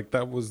 Yeah. Like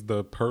that was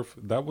the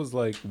that was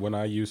like when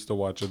I used to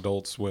watch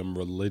Adult Swim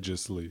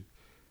religiously,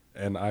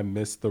 and I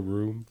missed The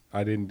Room.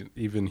 I didn't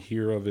even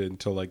hear of it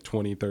until like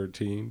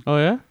 2013. Oh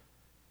yeah.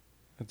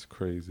 That's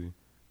crazy.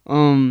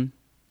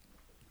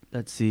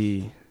 Let's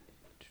see.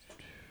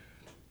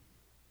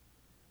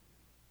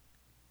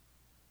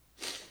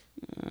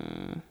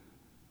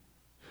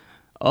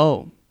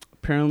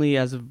 Apparently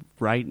as of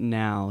right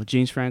now,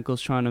 James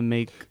Franco's trying to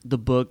make the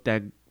book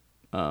that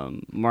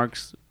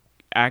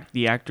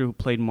the actor who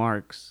played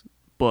Mark's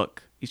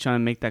book. He's trying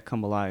to make that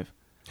come alive.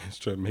 He's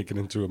trying to make it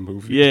into a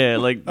movie. Yeah,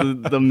 like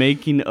the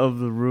making of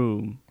The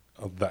Room.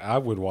 I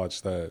would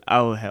watch that.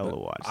 I would hella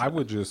watch that. I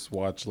would just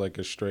watch like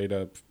a straight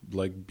up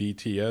like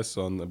BTS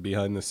on the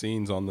behind the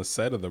scenes on the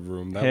set of The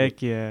Room.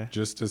 Heck yeah.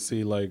 Just to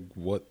see like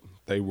what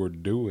they were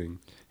doing.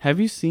 Have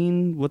you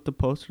seen what the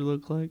poster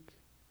looked like?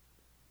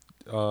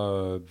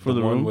 For The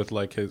one Room? with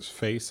like his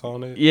face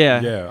on it?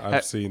 Yeah. Yeah,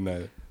 I've seen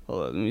that.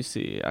 Hold on, let me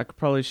see. I could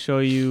probably show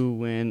you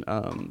when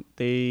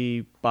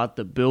they bought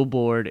the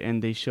billboard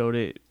and they showed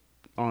it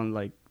on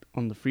the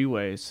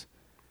freeways.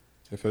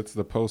 If it's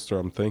the poster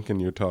I'm thinking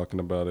you're talking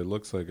about, it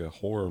looks like a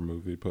horror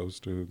movie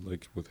poster,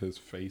 like with his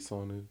face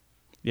on it.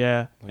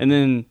 Yeah, Like and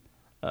then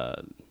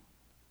I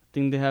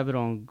think they have it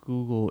on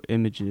Google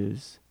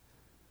Images.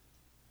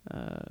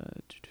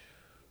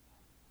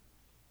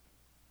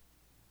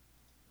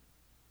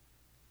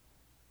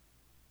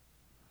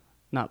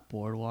 Not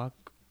Boardwalk.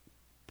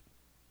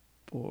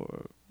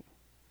 Or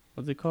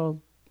what's it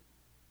called?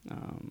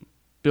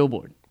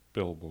 Billboard.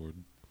 Billboard.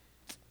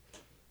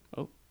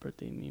 Oh,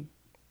 birthday meme.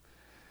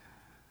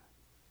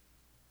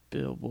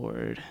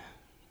 Billboard.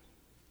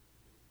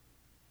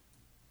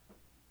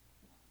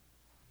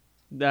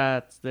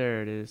 There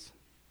it is.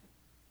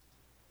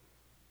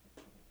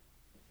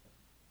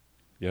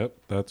 Yep,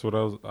 that's what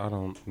I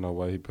don't know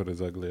why he put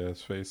his ugly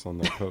ass face on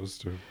that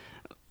poster.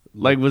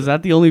 Like, was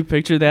that the only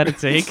picture they had to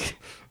take?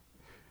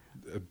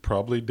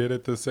 Probably did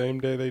it the same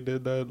day they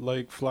did that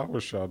like flower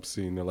shop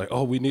scene. They're like,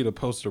 "Oh, we need a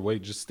poster.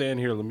 Wait, just stand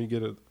here. Let me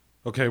get it.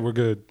 Okay, we're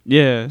good."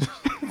 Yeah.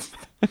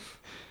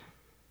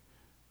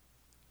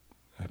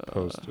 That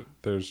poster.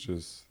 There's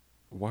just,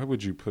 why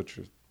would you put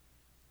your?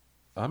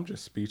 I'm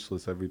just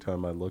speechless every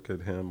time I look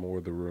at him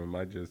or The Room.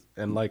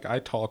 And like I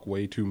talk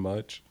way too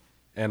much,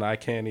 and I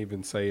can't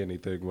even say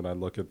anything when I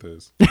look at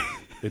this.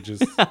 It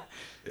just,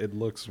 it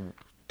looks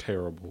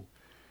terrible.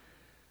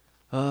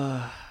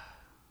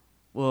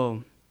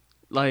 Well,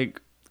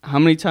 like, how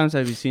many times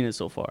have you seen it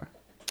so far?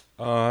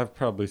 I've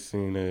probably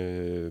seen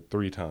it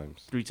 3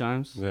 times. 3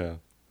 times? Yeah.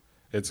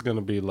 It's going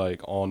to be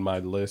like on my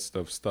list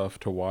of stuff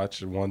to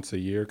watch once a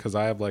year, because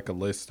I have like a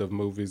list of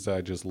movies that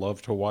I just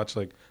love to watch.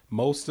 Like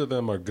most of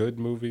them are good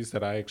movies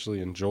that I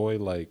actually enjoy,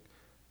 like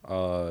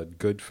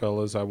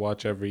Goodfellas I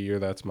watch every year.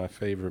 That's my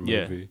favorite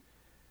movie.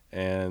 Yeah.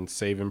 And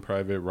Saving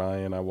Private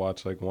Ryan I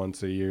watch like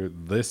once a year.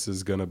 This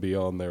is going to be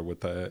on there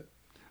with that.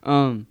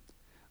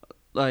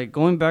 Like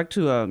going back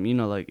to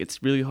like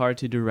it's really hard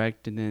to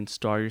direct and then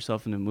star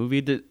yourself in a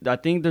movie. I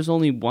think there's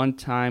only one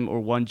time or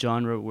one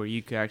genre where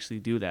you could actually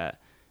do that.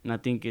 And I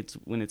think it's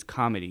when it's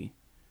comedy.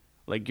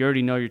 Like, you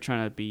already know you're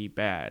trying to be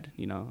bad,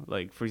 you know?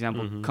 Like, for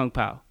example, Kung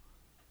Pao.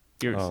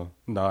 Yours. Oh,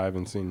 no, I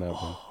haven't seen that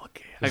one.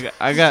 Okay.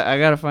 I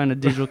got to find a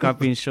digital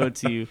copy and show it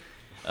to you.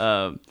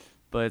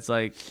 But it's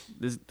like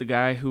the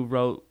guy who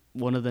wrote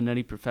one of the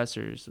Nutty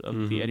Professors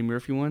of the Eddie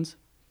Murphy ones.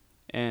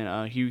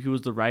 and he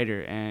was the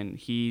writer, and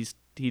he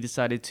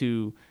decided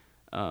to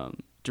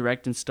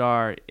direct and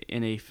star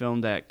in a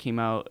film that came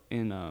out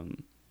in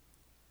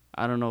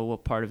I don't know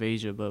what part of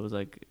Asia, but it was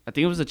like, I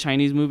think it was a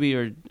Chinese movie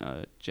or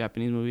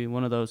Japanese movie,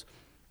 one of those.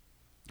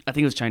 I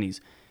think it was Chinese,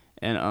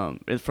 and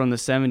it's from the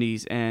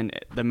 70s, and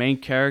the main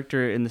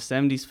character in the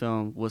 70s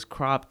film was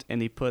cropped,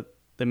 and they put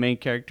the main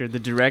character, the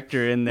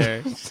director, in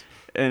there,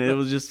 and it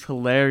was just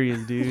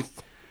hilarious, dude.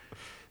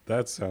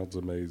 That sounds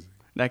amazing.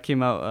 That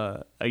came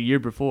out a year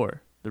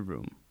before The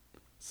Room.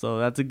 So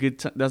that's a good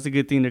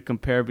thing to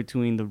compare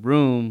between The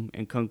Room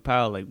and Kung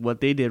Pao, like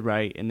what they did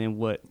right and then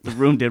what The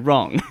Room did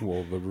wrong.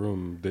 Well, The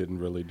Room didn't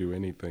really do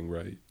anything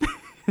right.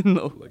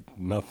 No. Like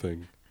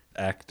nothing.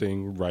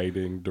 Acting,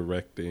 writing,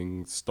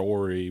 directing,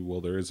 story.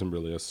 Well, there isn't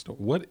really a story.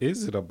 What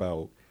is it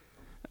about?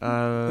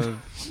 I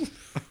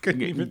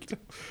couldn't even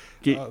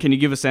tell. Can you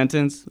give a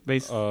sentence?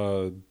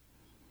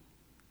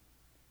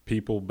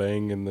 People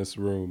bang in this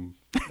room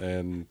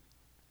and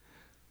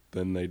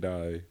then they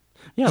die.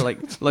 Yeah, like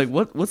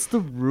what's The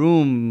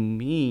Room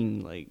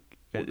mean? Like,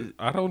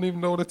 I don't even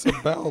know what it's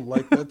about.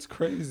 Like, that's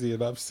crazy,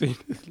 and I've seen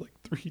it like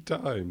 3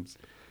 times.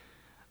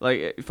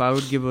 Like, if I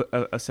would give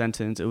a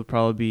sentence, it would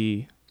probably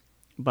be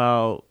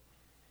about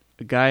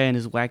a guy and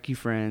his wacky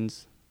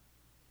friends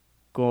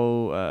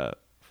go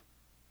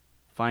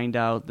find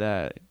out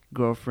that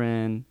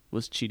girlfriend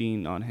was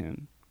cheating on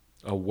him.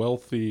 A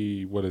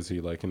wealthy, what is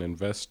he, like an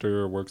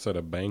investor, works at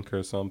a bank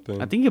or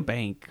something? I think a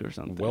bank or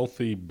something.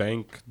 Wealthy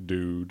bank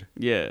dude.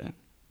 Yeah.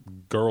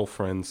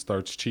 Girlfriend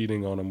starts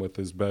cheating on him with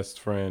his best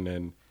friend,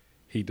 and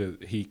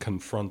he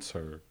confronts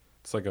her.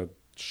 It's like a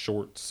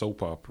short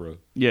soap opera.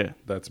 Yeah.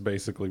 That's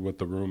basically what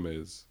The Room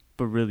is.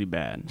 But really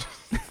bad.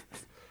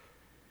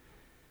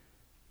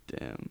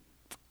 Damn.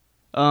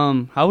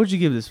 How would you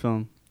give this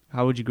film?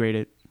 How would you grade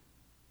it?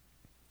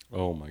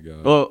 Oh my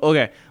god. Oh,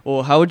 okay.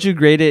 Well, how would you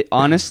grade it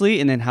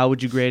honestly, and then how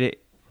would you grade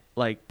it,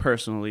 like,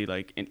 personally?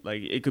 Like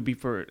it could be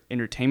for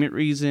entertainment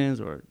reasons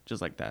or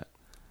just like that.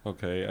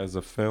 Okay, as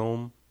a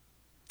film,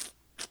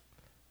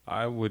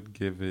 I would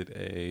give it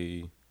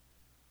a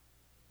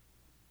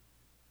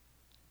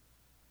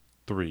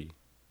 3.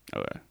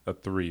 Okay. A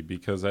 3,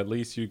 because at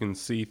least you can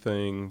see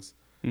things.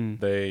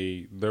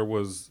 There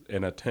was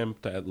an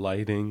attempt at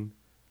lighting.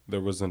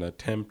 There was an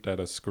attempt at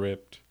a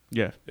script.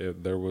 Yeah.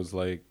 There was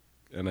like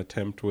an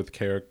attempt with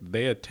character.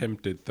 They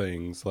attempted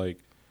things. Like,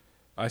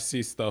 I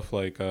see stuff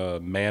like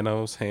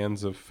Manos,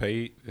 Hands of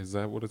Fate. Is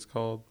that what it's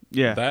called?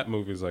 Yeah. That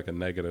movie's like a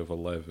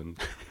 -11.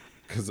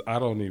 Because I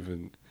don't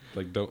even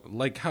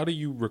how do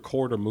you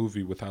record a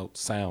movie without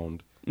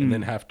sound and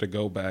then have to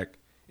go back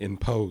in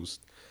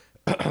post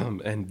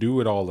and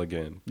do it all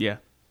again? Yeah.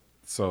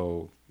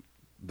 So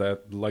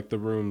that, like The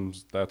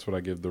Room's, that's what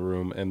I give The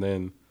Room. And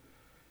then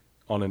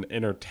on an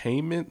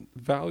entertainment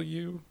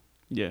value,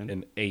 Yeah.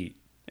 an 8.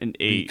 An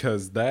 8.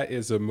 Because that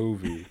is a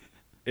movie.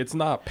 It's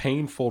not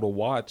painful to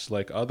watch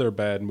like other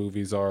bad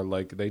movies are.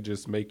 Like, they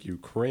just make you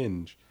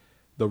cringe.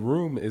 The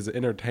Room is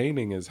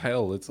entertaining as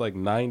hell. It's like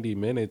 90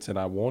 minutes, and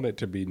I want it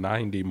to be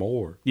 90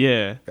 more.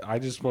 Yeah. I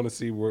just want to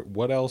see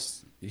what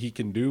else he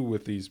can do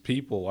with these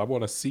people. I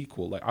want a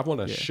sequel. Like, I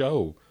want a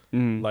show.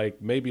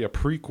 Like, maybe a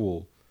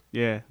prequel.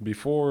 Yeah.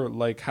 Before,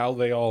 like, how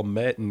they all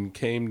met and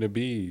came to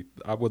be.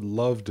 I would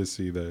love to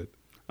see that.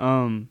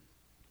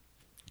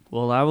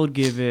 Well, I would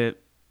give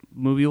it,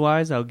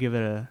 movie-wise, I'll give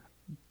it a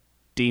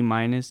D-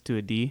 to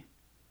a D.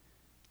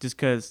 Just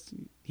because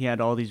he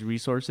had all these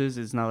resources.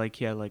 It's not like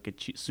he had like a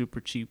super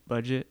cheap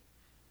budget.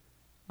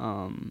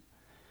 And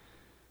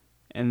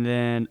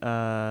then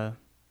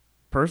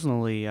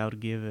personally, I would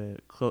give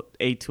it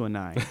 8 to a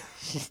 9.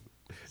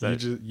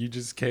 You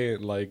just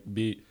can't like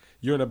be.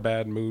 You're in a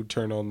bad mood.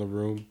 Turn on The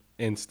Room.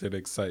 Instant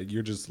excited.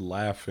 You're just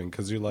laughing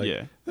because you're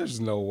like, there's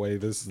no way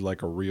this is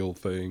like a real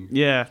thing.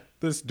 Yeah.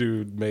 This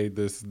dude made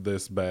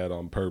this bad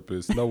on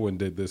purpose. No one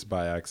did this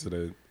by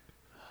accident.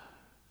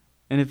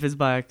 And if it's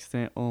by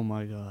accident, oh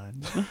my god.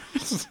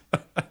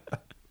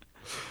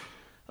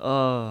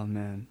 Oh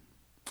man.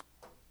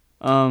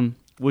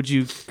 Would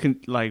you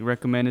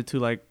recommend it to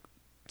like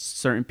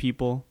certain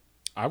people?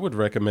 I would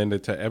recommend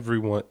it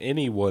to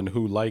anyone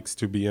who likes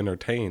to be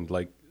entertained.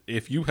 Like,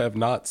 if you have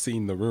not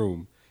seen The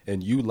Room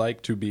and you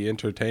like to be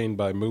entertained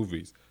by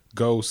movies,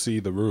 go see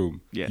The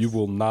Room. Yes. You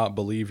will not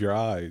believe your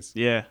eyes.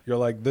 Yeah. You're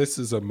like, this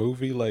is a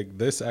movie? Like,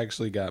 this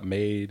actually got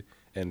made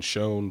and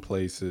shown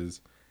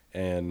places,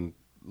 and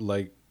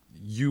like,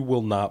 you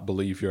will not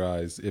believe your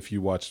eyes if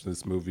you watch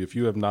this movie. If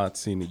you have not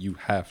seen it, you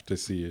have to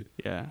see it.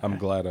 Yeah. I'm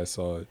glad I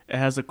saw it. It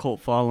has a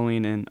cult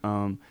following,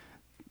 and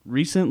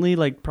recently,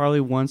 like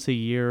probably once a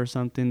year or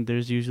something,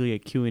 there's usually a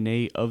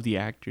Q&A of the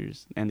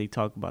actors, and they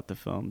talk about the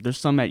film. There's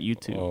some at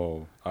YouTube.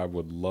 Oh, I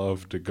would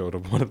love to go to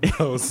one of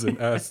those and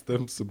ask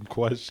them some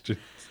questions.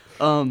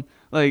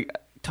 Like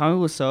Tommy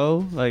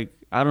Wiseau, like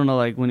I don't know,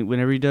 like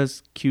whenever he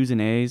does Q's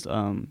and A's,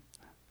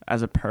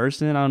 as a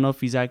person, I don't know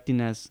if he's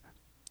acting as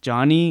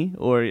Johnny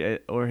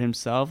or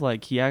himself.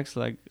 Like, he acts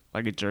like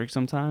a jerk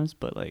sometimes,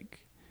 but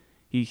like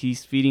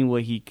he's feeding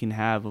what he can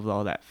have of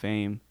all that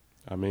fame.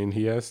 I mean,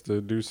 he has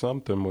to do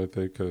something with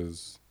it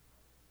because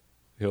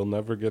he'll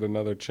never get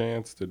another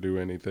chance to do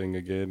anything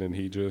again, and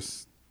he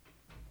just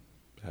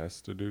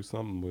has to do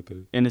something with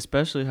it. And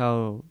especially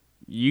how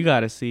you got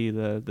to see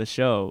the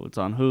show. It's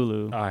on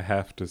Hulu. I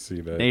have to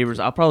see that. Neighbors.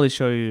 I'll probably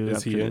show you.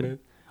 Is he in it?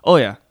 Oh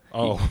yeah.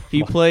 Oh,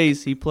 He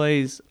plays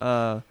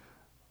the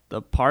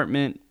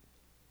apartment,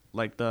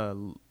 like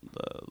the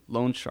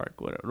loan shark,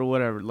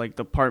 whatever, like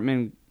the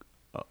apartment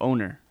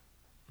owner.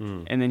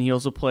 And then he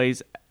also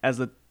plays as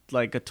a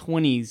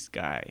 20s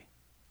guy,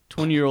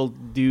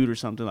 20-year-old dude or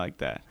something like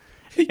that.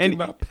 He And-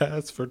 cannot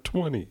pass for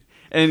 20.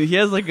 And he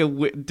has like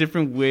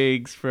different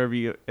wigs for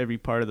every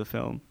part of the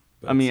film.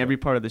 Every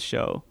part of the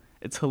show.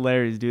 It's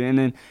hilarious, dude. And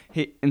then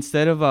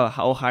instead of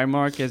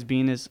Highmark as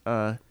being his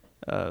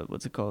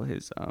what's it called,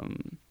 his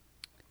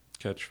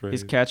Catchphrase.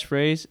 his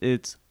catchphrase,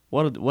 it's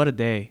what a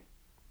day.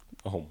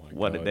 Oh my god.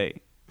 What a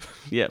day.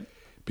 Yep.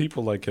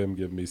 People like him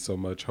give me so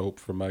much hope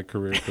for my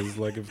career because,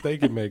 like, if they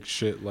can make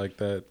shit like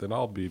that, then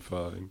I'll be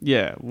fine.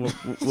 Yeah,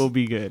 we'll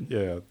be good.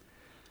 Yeah.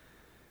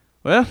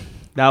 Well,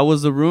 that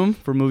was The Room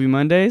for Movie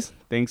Mondays.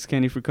 Thanks,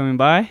 Kenny, for coming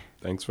by.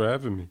 Thanks for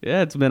having me.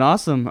 Yeah, it's been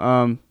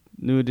awesome.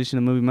 New edition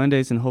of Movie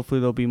Mondays, and hopefully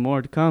there'll be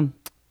more to come.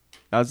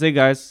 That's it,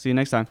 guys. See you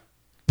next time.